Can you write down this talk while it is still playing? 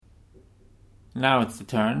Now it's the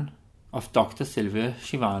turn of Dr. Silvia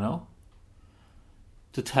Schivano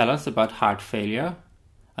to tell us about heart failure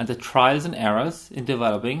and the trials and errors in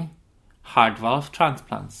developing heart valve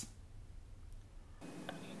transplants.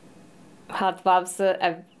 Heart valves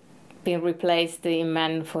have been replaced in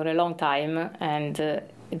men for a long time, and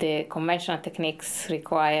the conventional techniques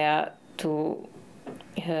require to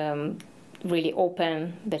really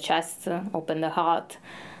open the chest, open the heart,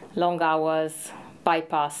 long hours,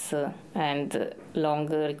 bypass, and long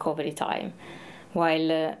recovery time.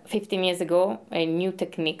 While 15 years ago, a new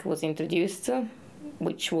technique was introduced,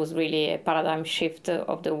 which was really a paradigm shift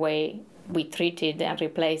of the way we treated and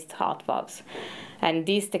replaced heart valves. And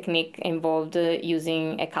this technique involved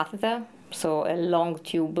using a catheter, so a long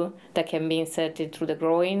tube that can be inserted through the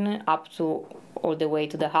groin up to all the way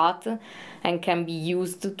to the heart, and can be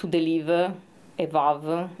used to deliver a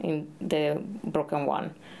valve in the broken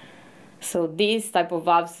one. So these type of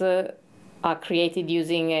valves are created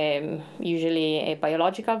using usually a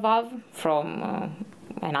biological valve from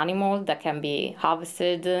an animal that can be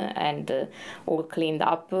harvested and all cleaned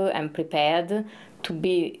up and prepared to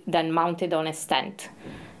be then mounted on a stent.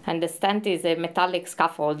 And the stent is a metallic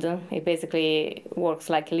scaffold. It basically works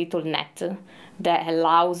like a little net that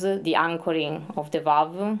allows the anchoring of the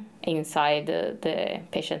valve inside the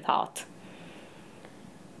patient heart.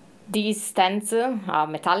 These stents are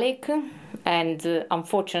metallic and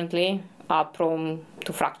unfortunately are prone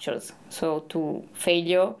to fractures, so to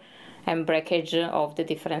failure and breakage of the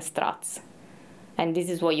different struts. And this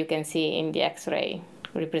is what you can see in the X-ray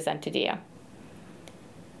represented here.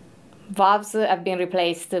 Valves have been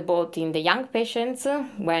replaced both in the young patients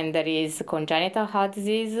when there is congenital heart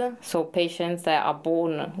disease, so patients that are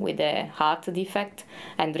born with a heart defect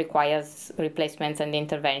and requires replacements and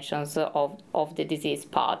interventions of the disease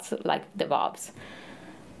parts like the valves.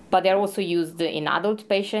 But they're also used in adult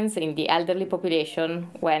patients, in the elderly population,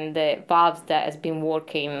 when the valves that has been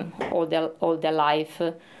working all their life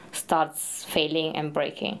starts failing and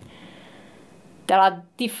breaking. There are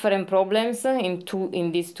different problems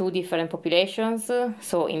in these two different populations.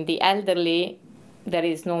 So in the elderly, there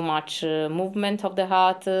is no much movement of the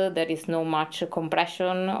heart, there is no much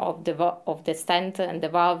compression of the stent and the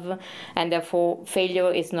valve, and therefore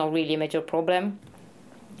failure is not really a major problem.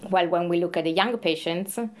 While when we look at the young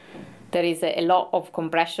patients, there is a lot of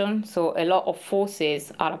compression, so a lot of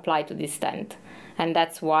forces are applied to this stent, and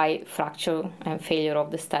that's why fracture and failure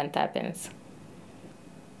of the stent happens.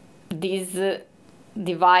 This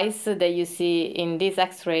device that you see in these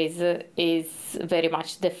X-rays is very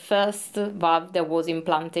much the first valve that was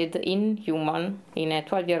implanted in human, in a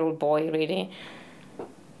 12-year-old boy really,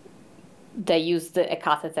 that used a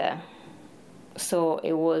catheter. So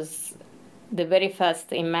it was the very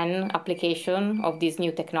first in men application of this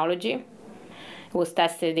new technology. It was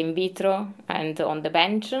tested in vitro and on the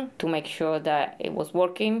bench to make sure that it was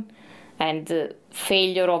working, and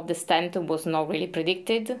failure of the stent was not really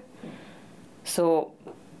predicted. So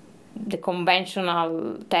the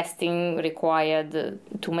conventional testing required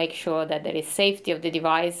to make sure that there is safety of the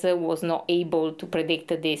device was not able to predict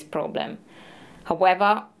this problem.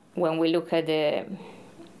 However, when we look at the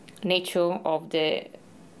nature of the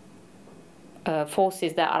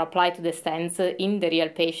forces that are applied to the stents in the real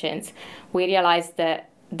patients, we realize that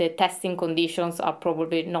the testing conditions are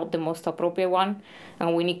probably not the most appropriate one,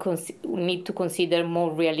 and we need to consider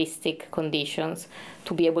more realistic conditions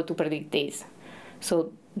to be able to predict this.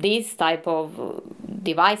 So these type of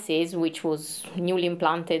devices, which was newly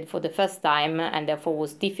implanted for the first time and therefore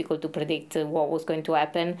was difficult to predict what was going to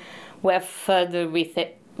happen, were further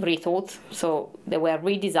rethought, so they were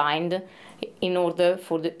redesigned in order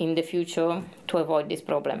in the future to avoid this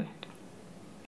problem.